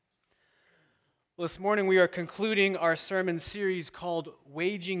Well, this morning we are concluding our sermon series called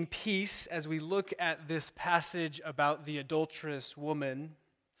Waging Peace as we look at this passage about the adulterous woman.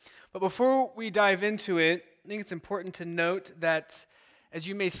 But before we dive into it, I think it's important to note that, as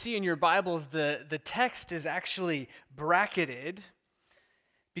you may see in your Bibles, the text is actually bracketed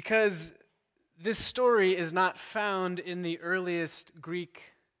because this story is not found in the earliest Greek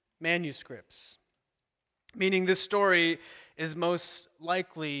manuscripts, meaning this story is most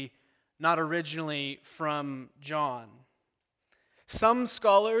likely not originally from John. Some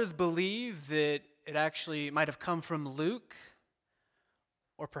scholars believe that it actually might have come from Luke,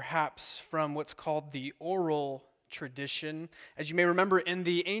 or perhaps from what's called the oral tradition. As you may remember, in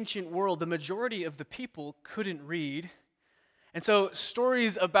the ancient world, the majority of the people couldn't read. And so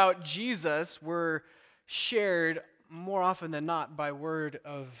stories about Jesus were shared more often than not by word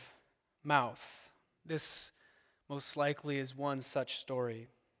of mouth. This most likely is one such story.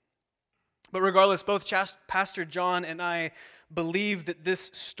 But regardless, both Pastor John and I believe that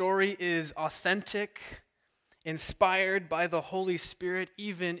this story is authentic, inspired by the Holy Spirit,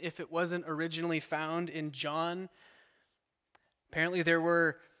 even if it wasn't originally found in John. Apparently there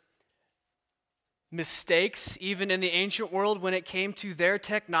were mistakes even in the ancient world when it came to their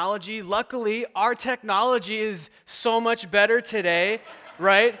technology. Luckily, our technology is so much better today,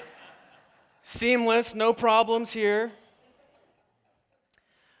 right? Seamless, no problems here.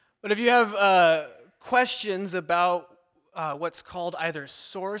 But if you have questions about what's called either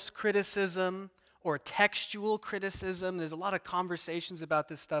source criticism or textual criticism, there's a lot of conversations about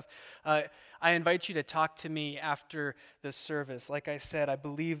this stuff. I invite you to talk to me after the service. Like I said, I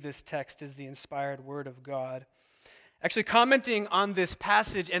believe this text is the inspired word of God. Actually, commenting on this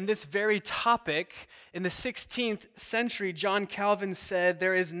passage and this very topic, in the 16th century, John Calvin said,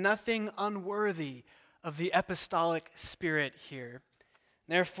 "There is nothing unworthy of the apostolic spirit here.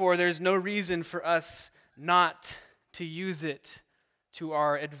 Therefore, there's no reason for us not to use it to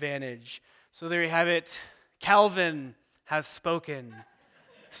our advantage." So there you have it. Calvin has spoken,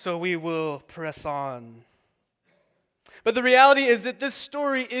 so we will press on. But the reality is that this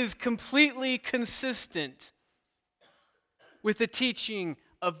story is completely consistent with the teaching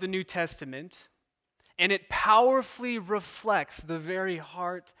of the New Testament, and it powerfully reflects the very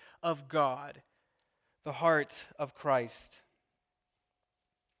heart of God, the heart of Christ.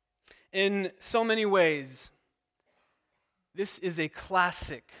 In so many ways, this is a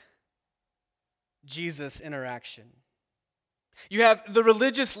classic Jesus interaction. You have the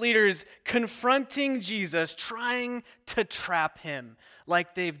religious leaders confronting Jesus, trying to trap him,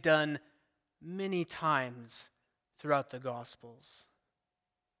 like they've done many times throughout the Gospels.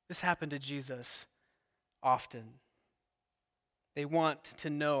 This happened to Jesus often. They want to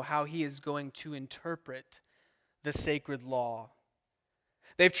know how he is going to interpret the sacred law.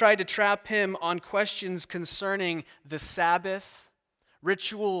 They've tried to trap him on questions concerning the Sabbath,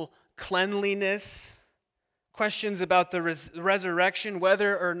 ritual cleanliness, questions about the resurrection,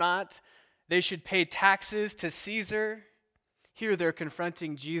 whether or not they should pay taxes to Caesar. Here they're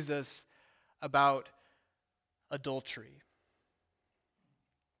confronting Jesus about adultery.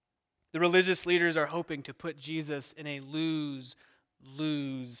 The religious leaders are hoping to put Jesus in a lose-lose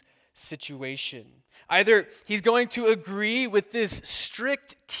situation. Either he's going to agree with this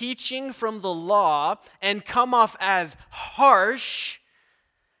strict teaching from the law and come off as harsh,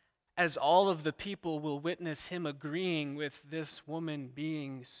 as all of the people will witness him agreeing with this woman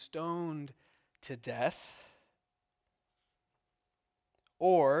being stoned to death,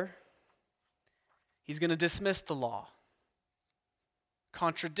 or he's going to dismiss the law,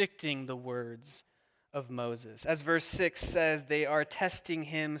 contradicting the words of Moses. As verse 6 says, they are testing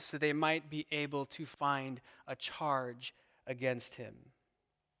him so they might be able to find a charge against him.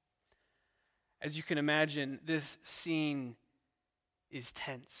 As you can imagine, this scene is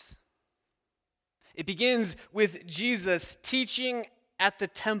tense. It begins with Jesus teaching at the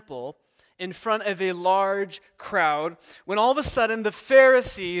temple in front of a large crowd, when all of a sudden the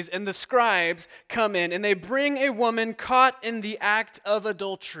Pharisees and the scribes come in and they bring a woman caught in the act of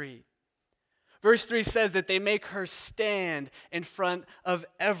adultery. Verse 3 says that they make her stand in front of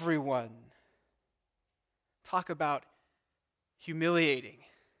everyone. Talk about humiliating,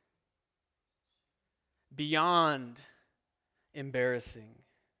 beyond embarrassing.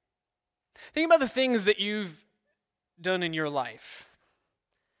 Think about the things that you've done in your life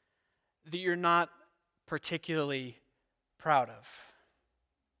that you're not particularly proud of.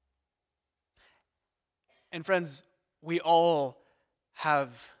 And friends, we all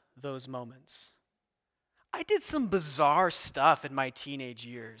have those moments. I did some bizarre stuff in my teenage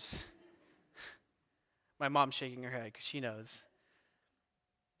years. My mom's shaking her head because she knows.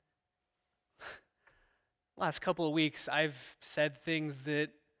 last couple of weeks, I've said things that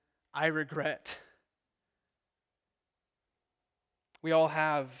I regret. We all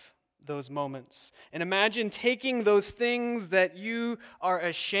have those moments. And imagine taking those things that you are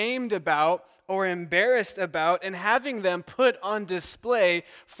ashamed about or embarrassed about and having them put on display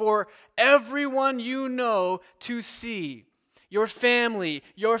for everyone you know to see. Your family,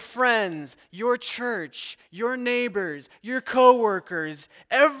 your friends, your church, your neighbors, your coworkers,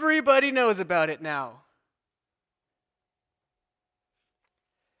 everybody knows about it now.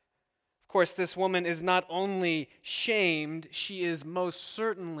 Of course, this woman is not only shamed, she is most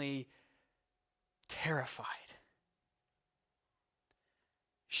certainly terrified.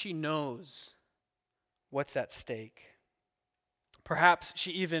 She knows what's at stake. Perhaps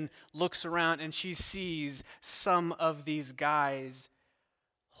she even looks around and she sees some of these guys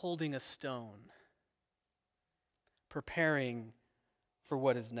holding a stone, preparing for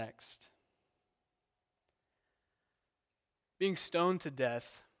what is next. Being stoned to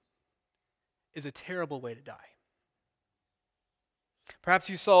death is a terrible way to die. Perhaps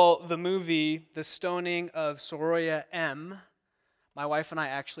you saw the movie, The Stoning of Soraya M. My wife and I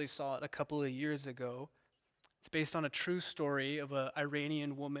actually saw it a couple of years ago. It's based on a true story of an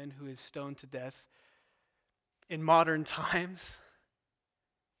Iranian woman who is stoned to death in modern times.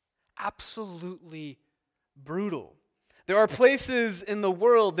 Absolutely brutal. There are places in the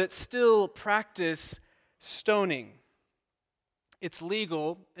world that still practice stoning. It's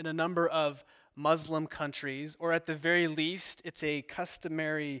legal in a number of Muslim countries, or at the very least, it's a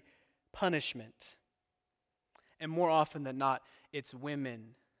customary punishment. And more often than not, it's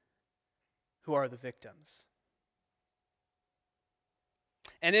women who are the victims.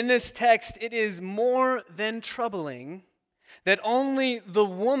 And in this text, it is more than troubling that only the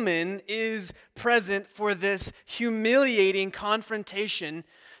woman is present for this humiliating confrontation,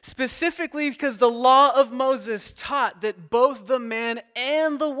 specifically because the law of Moses taught that both the man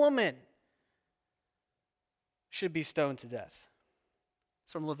and the woman should be stoned to death.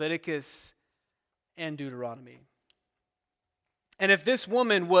 It's from Leviticus and Deuteronomy. And if this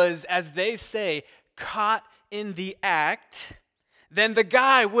woman was, as they say, caught in the act, then the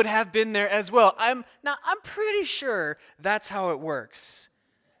guy would have been there as well. I'm pretty sure that's how it works.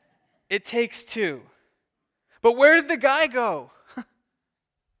 It takes two. But where did the guy go?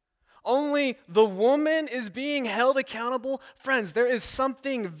 Only the woman is being held accountable. Friends, there is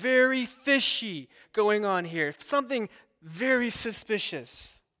something very fishy going on here. Something very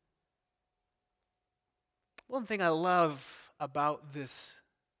suspicious. One thing I love about this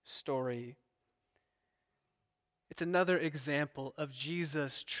story, it's another example of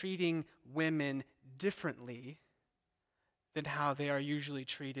Jesus treating women differently than how they are usually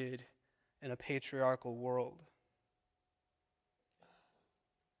treated in a patriarchal world.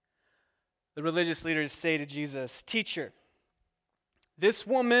 The religious leaders say to Jesus, "Teacher, this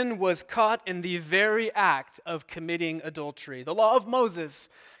woman was caught in the very act of committing adultery. The law of Moses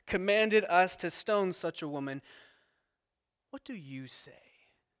commanded us to stone such a woman. What do you say?"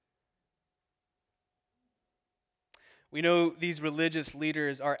 We know these religious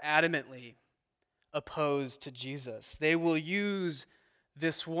leaders are adamantly opposed to Jesus. They will use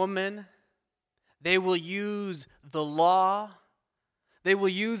this woman, they will use the law, they will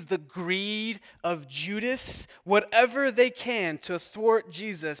use the greed of Judas, whatever they can to thwart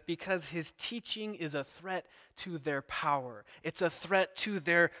Jesus, because his teaching is a threat to their power. It's a threat to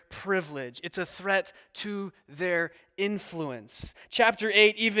their privilege. It's a threat to their influence. Chapter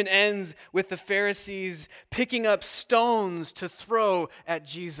 8 even ends with the Pharisees picking up stones to throw at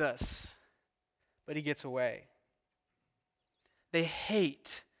Jesus, but he gets away. They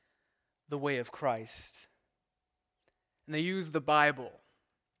hate the way of Christ. And they use the Bible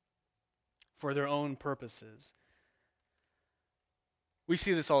for their own purposes. We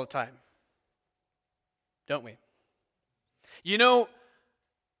see this all the time, don't we? You know,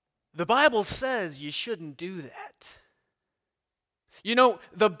 the Bible says you shouldn't do that. You know,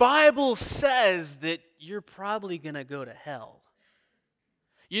 the Bible says that you're probably going to go to hell.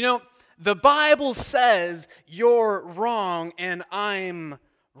 You know, the Bible says you're wrong and I'm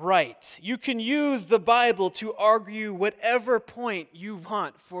right. You can use the Bible to argue whatever point you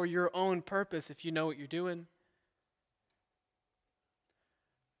want for your own purpose if you know what you're doing.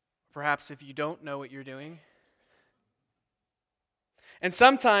 Perhaps if you don't know what you're doing. And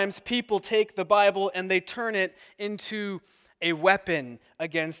sometimes people take the Bible and they turn it into a weapon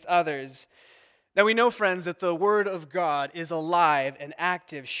against others. Now we know, friends, that the Word of God is alive and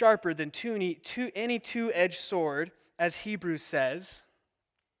active, sharper than any two-edged sword, as Hebrews says.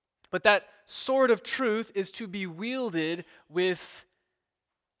 But that sword of truth is to be wielded with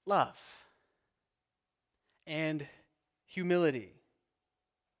love and humility.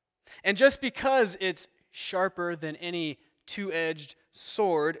 And just because it's sharper than any two-edged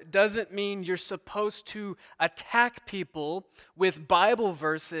sword doesn't mean you're supposed to attack people with Bible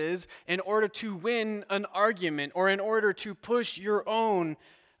verses in order to win an argument or in order to push your own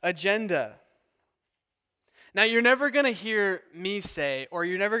agenda. Now, you're never going to hear me say, or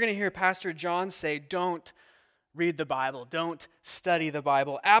you're never going to hear Pastor John say, don't read the Bible, don't study the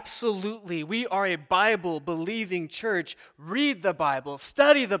Bible. Absolutely, we are a Bible-believing church. Read the Bible,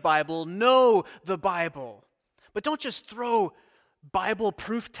 study the Bible, know the Bible. But don't just throw Bible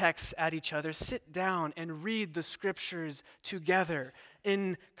proof texts at each other. Sit down and read the Scriptures together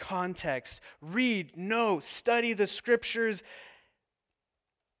in context. Read, know, study the Scriptures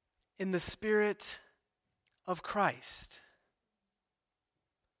in the Spirit of Christ,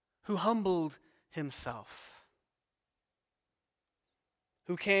 who humbled himself,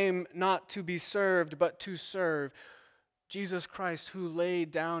 who came not to be served, but to serve. Jesus Christ, who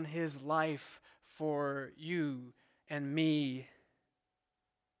laid down his life for you and me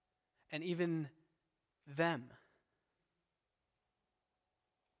and even them.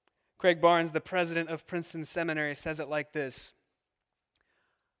 Craig Barnes, the president of Princeton Seminary, says it like this: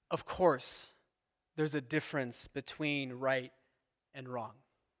 of course, there's a difference between right and wrong.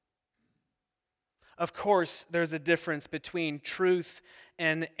 Of course, there's a difference between truth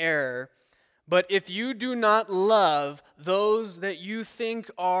and error. But if you do not love those that you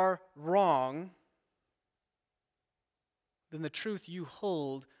think are wrong, then the truth you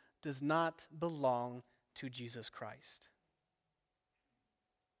hold does not belong to Jesus Christ.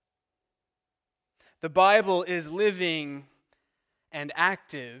 The Bible is living and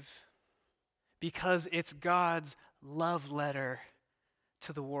active because it's God's love letter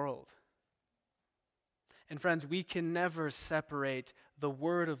to the world. And friends, we can never separate the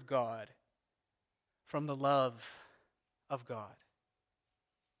Word of God from the love of God.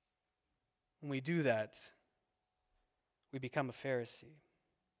 When we do that, we become a Pharisee.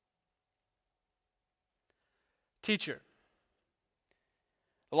 Teacher,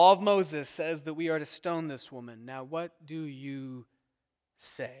 the law of Moses says that we are to stone this woman. Now, what do you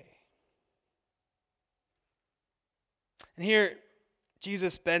say? And here,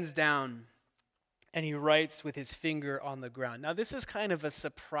 Jesus bends down and he writes with his finger on the ground. Now, this is kind of a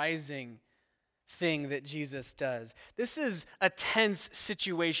surprising thing that Jesus does. This is a tense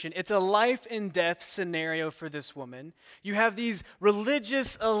situation. It's a life and death scenario for this woman. You have these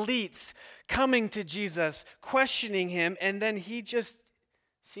religious elites coming to Jesus, questioning him, and then he just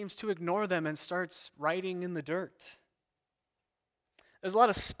seems to ignore them and starts writing in the dirt. There's a lot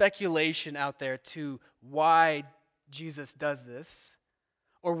of speculation out there to why Jesus does this,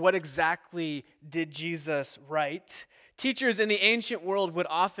 or what exactly did Jesus write. Teachers in the ancient world would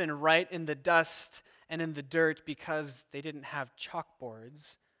often write in the dust and in the dirt because they didn't have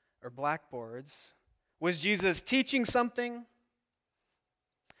chalkboards or blackboards. Was Jesus teaching something?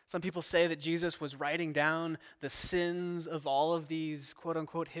 Some people say that Jesus was writing down the sins of all of these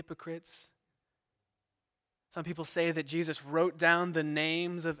quote-unquote hypocrites. Some people say that Jesus wrote down the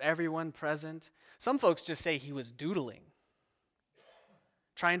names of everyone present. Some folks just say he was doodling,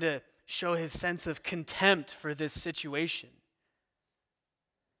 trying to show his sense of contempt for this situation.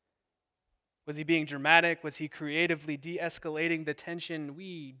 Was he being dramatic? Was he creatively de-escalating the tension?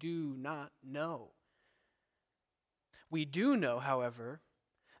 We do not know. We do know, however,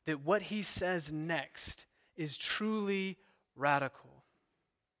 that what he says next is truly radical.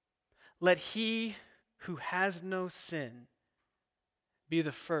 Let he who has no sin be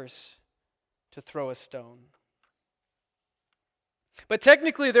the first to throw a stone. But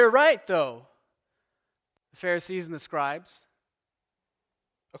technically they're right, though. The Pharisees and the scribes.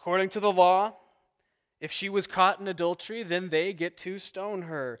 According to the law, if she was caught in adultery, then they get to stone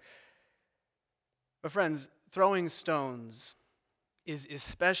her. But friends, throwing stones is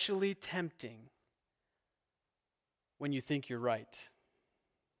especially tempting when you think you're right.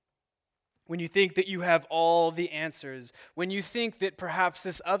 When you think that you have all the answers. When you think that perhaps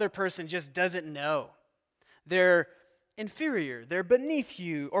this other person just doesn't know. They're inferior, they're beneath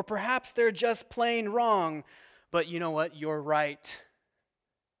you, or perhaps they're just plain wrong. But you know what? You're right.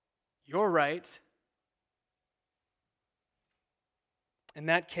 You're right. In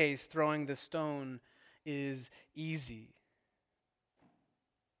that case, throwing the stone is easy.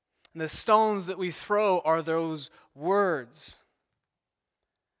 And the stones that we throw are those words,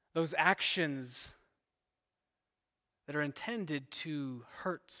 those actions that are intended to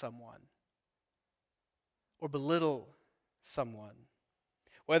hurt someone or belittle someone.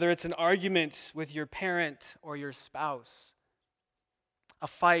 Whether it's an argument with your parent or your spouse, a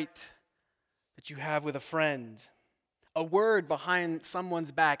fight that you have with a friend, a word behind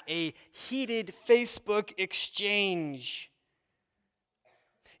someone's back, a heated Facebook exchange.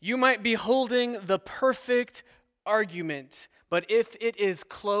 You might be holding the perfect argument, but if it is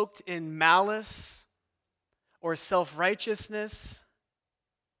cloaked in malice or self-righteousness,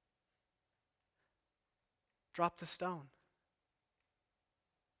 drop the stone.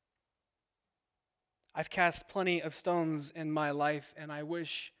 I've cast plenty of stones in my life, and I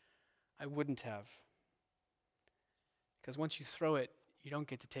wish I wouldn't have. Because once you throw it, you don't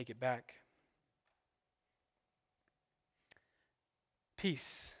get to take it back.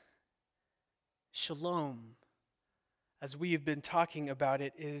 Peace, shalom, as we've been talking about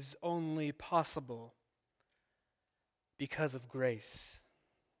it, is only possible because of grace.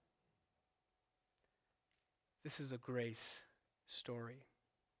 This is a grace story.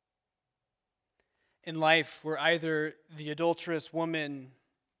 In life, we're either the adulterous woman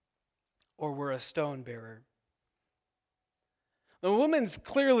or we're a stone bearer. The woman's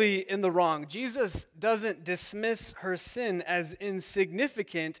clearly in the wrong. Jesus doesn't dismiss her sin as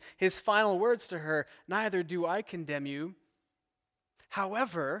insignificant. His final words to her, "Neither do I condemn you.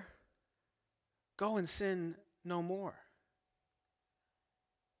 However, go and sin no more."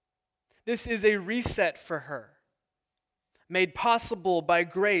 This is a reset for her, made possible by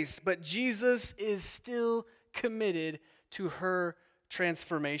grace, but Jesus is still committed to her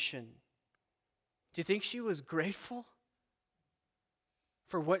transformation. Do you think she was grateful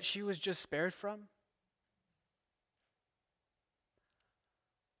for what she was just spared from?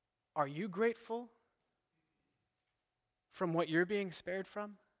 Are you grateful from what you're being spared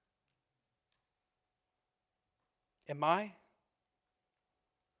from? Am I?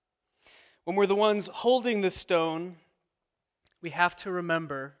 When we're the ones holding the stone, we have to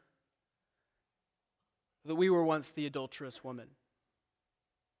remember that we were once the adulterous woman.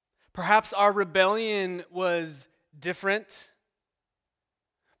 Perhaps our rebellion was different,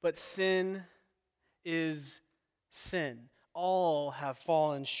 but sin is sin. All have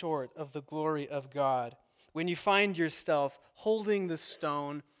fallen short of the glory of God. When you find yourself holding the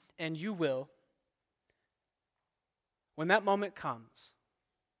stone, and you will, when that moment comes,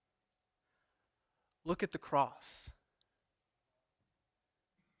 look at the cross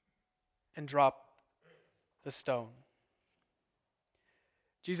and drop the stone.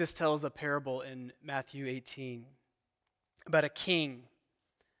 Jesus tells a parable in Matthew 18 about a king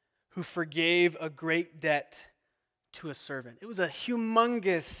who forgave a great debt to a servant. It was a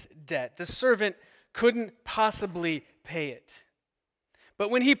humongous debt. The servant couldn't possibly pay it. But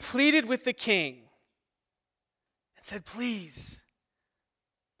when he pleaded with the king and said, "Please,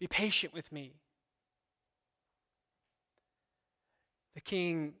 be patient with me," the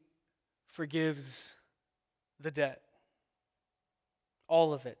king forgives the debt.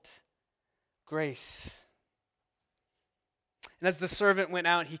 All of it. Grace. And as the servant went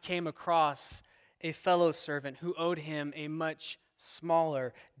out, he came across a fellow servant who owed him a much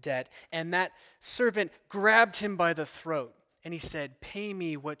smaller debt. And that servant grabbed him by the throat and he said, "Pay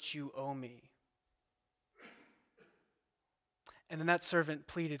me what you owe me." And then that servant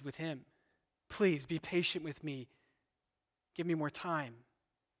pleaded with him, "Please be patient with me. Give me more time."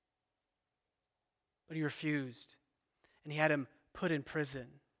 But he refused, and he had him put in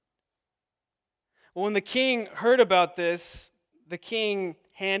prison. Well, when the king heard about this, the king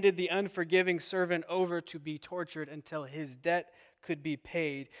handed the unforgiving servant over to be tortured until his debt could be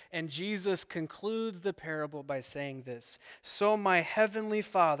paid. And Jesus concludes the parable by saying this: "So my heavenly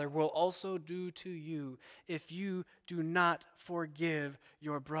Father will also do to you if you do not forgive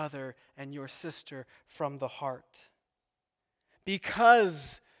your brother and your sister from the heart."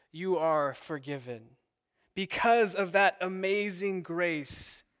 Because you are forgiven, because of that amazing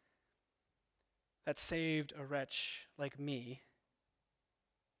grace that saved a wretch like me,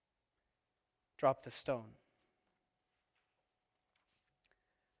 drop the stone.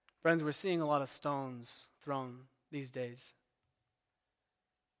 Friends, we're seeing a lot of stones thrown these days.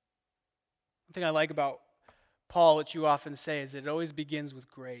 One thing I like about Paul, which you often say, is that it always begins with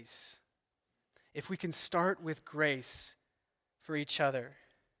grace. If we can start with grace for each other,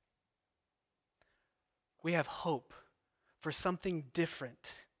 we have hope for something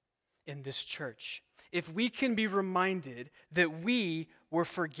different in this church. If we can be reminded that we were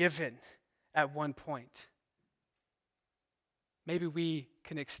forgiven at one point, maybe we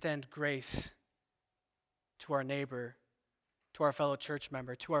can extend grace to our neighbor, to our fellow church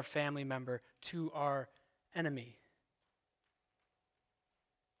member, to our family member, to our enemy.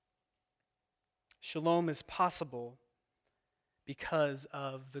 Shalom is possible because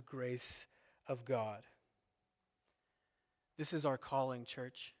of the grace of God. This is our calling,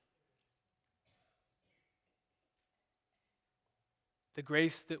 church. the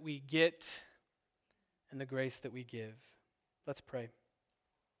grace that we get and the grace that we give. Let's pray.